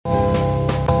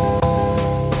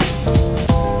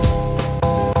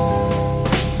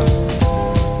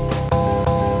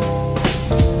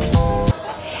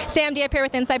Dieppe here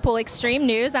with Inside Pool Extreme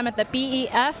News. I'm at the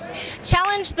BEF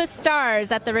Challenge the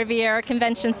Stars at the Riviera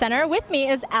Convention Center. With me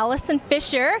is Allison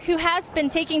Fisher, who has been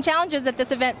taking challenges at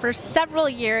this event for several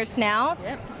years now.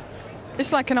 Yep.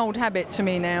 It's like an old habit to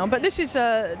me now, but this is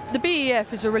the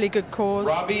BEF is a really good cause.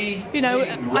 You know,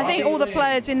 I think all the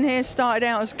players in here started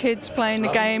out as kids playing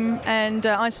the game, and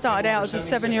I started out as a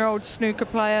 7-year-old snooker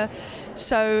player.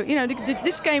 So, you know,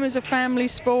 this game is a family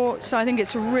sport, so I think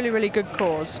it's a really, really good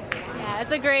cause. Yeah,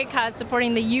 it's a great cause,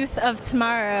 supporting the youth of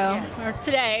tomorrow, yes. Or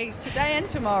today. Today and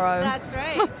tomorrow. That's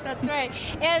right, that's right.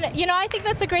 And, you know, I think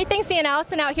that's a great thing, seeing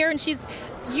Allison out here, and she's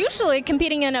usually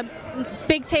competing in a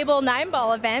big table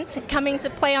 9-ball event, coming to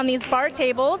play on these bar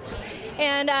tables.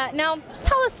 And now,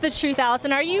 tell us the truth,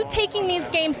 Allison. Are you taking these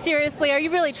games seriously? Are you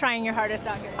really trying your hardest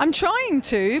out here? I'm trying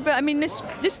to, but I mean, this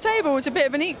table is a bit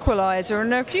of an equaliser,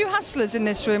 and there are a few hustlers in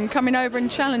this room coming over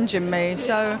and challenging me,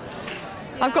 so yeah.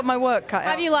 I've got my work cut out.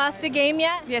 Have you lost a game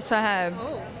yet? Yes, I have.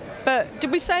 Oh. But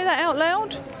did we say that out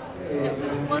loud?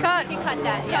 Well, cut. You can cut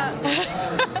that,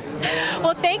 yeah.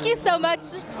 Well, thank you so much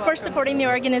for supporting the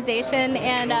organization,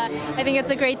 and I think it's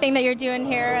a great thing that you're doing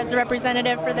here as a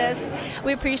representative for this.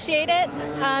 We appreciate it.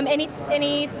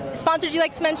 Any sponsors you'd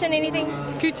like to mention? Anything?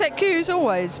 Q-Tech Q's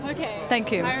always. Okay.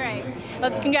 Thank you. All right.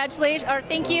 Well, congratulations, or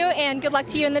thank you, and good luck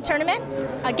to you in the tournament.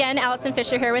 Again, Allison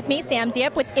Fisher here with me, Sam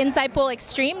Dieppe with Inside Pool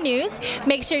Extreme News.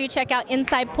 Make sure you check out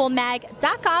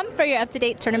InsidePoolMag.com for your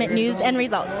up-to-date tournament news and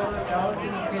results. Allison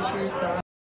Fisher.